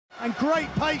and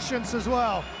great patience as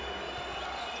well.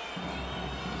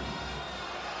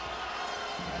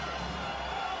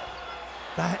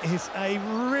 That is a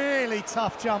really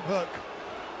tough jump hook.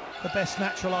 The best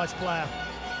naturalised player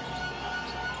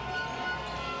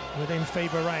within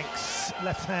FIBA ranks.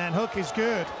 Left hand hook is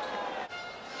good.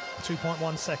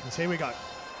 2.1 seconds, here we go.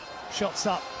 Shots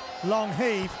up, long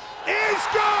heave, is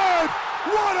good!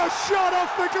 What a shot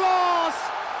off the glass!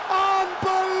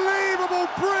 Unbelievable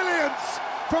brilliance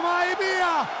from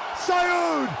Amir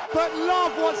Sayoud. But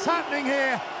love what's happening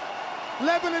here.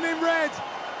 Lebanon in red.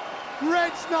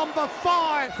 Red's number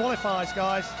 5. Qualifiers,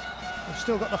 guys. We've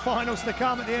still got the finals to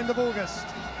come at the end of August.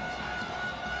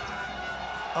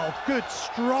 Oh, good,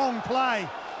 strong play.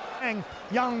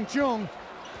 Young Jung.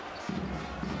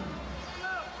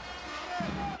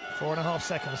 4.5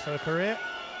 seconds for a career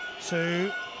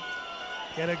to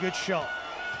get a good shot.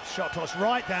 Shot toss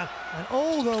right down and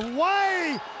all the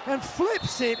way and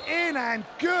flips it in and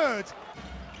good.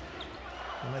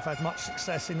 And they've had much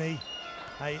success in the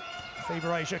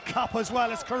FIBA Asia Cup as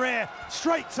well as career.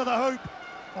 Straight to the hoop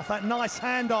off that nice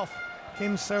handoff.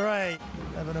 Kim Saray.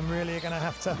 Lebanon really are going to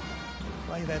have to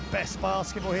play their best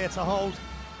basketball here to hold.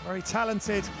 Very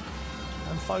talented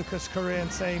and focused Korean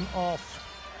team off.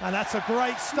 And that's a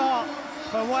great start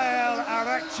for Wael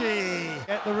Arakchi.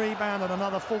 Get the rebound and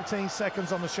another 14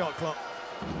 seconds on the shot clock.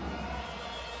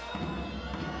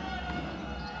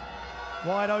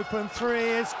 Wide open three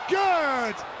is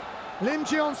good. Lim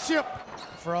Jeon-seop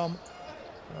from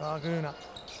Laguna.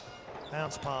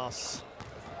 Bounce pass.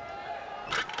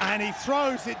 And he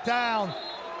throws it down.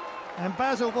 And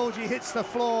Basil Bulgi hits the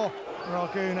floor.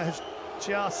 Laguna has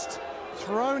just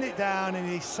thrown it down and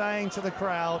he's saying to the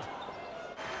crowd,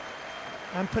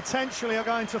 and potentially are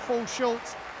going to fall short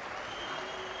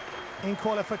in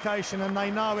qualification, and they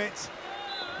know it.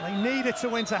 They needed to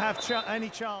win to have any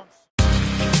chance.